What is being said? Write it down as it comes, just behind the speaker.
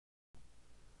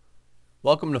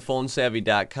Welcome to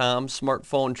PhoneSavvy.com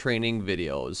smartphone training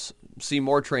videos. See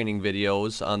more training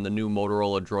videos on the new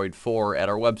Motorola Droid 4 at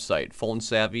our website,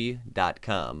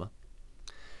 PhoneSavvy.com.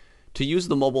 To use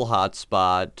the mobile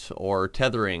hotspot or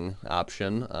tethering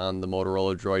option on the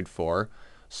Motorola Droid 4,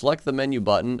 select the menu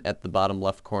button at the bottom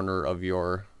left corner of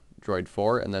your Droid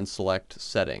 4 and then select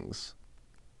Settings.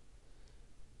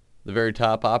 The very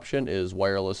top option is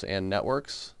Wireless and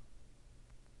Networks.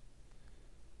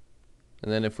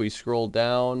 And then if we scroll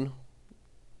down,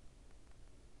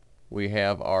 we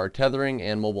have our tethering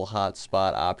and mobile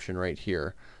hotspot option right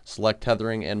here. Select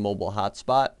tethering and mobile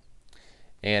hotspot,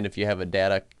 and if you have a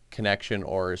data connection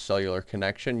or a cellular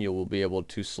connection, you will be able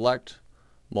to select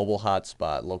mobile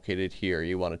hotspot located here.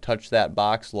 You want to touch that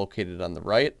box located on the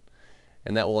right,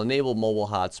 and that will enable mobile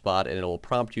hotspot, and it will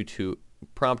prompt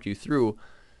you through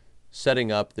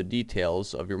setting up the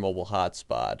details of your mobile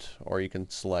hotspot, or you can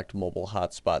select mobile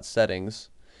hotspot settings.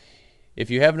 If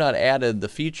you have not added the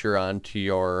feature onto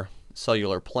your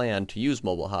cellular plan to use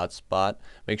mobile hotspot,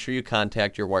 make sure you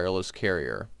contact your wireless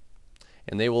carrier,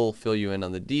 and they will fill you in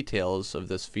on the details of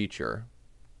this feature.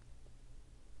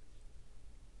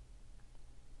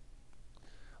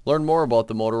 Learn more about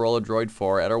the Motorola Droid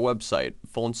 4 at our website,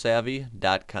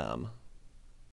 PhoneSavvy.com.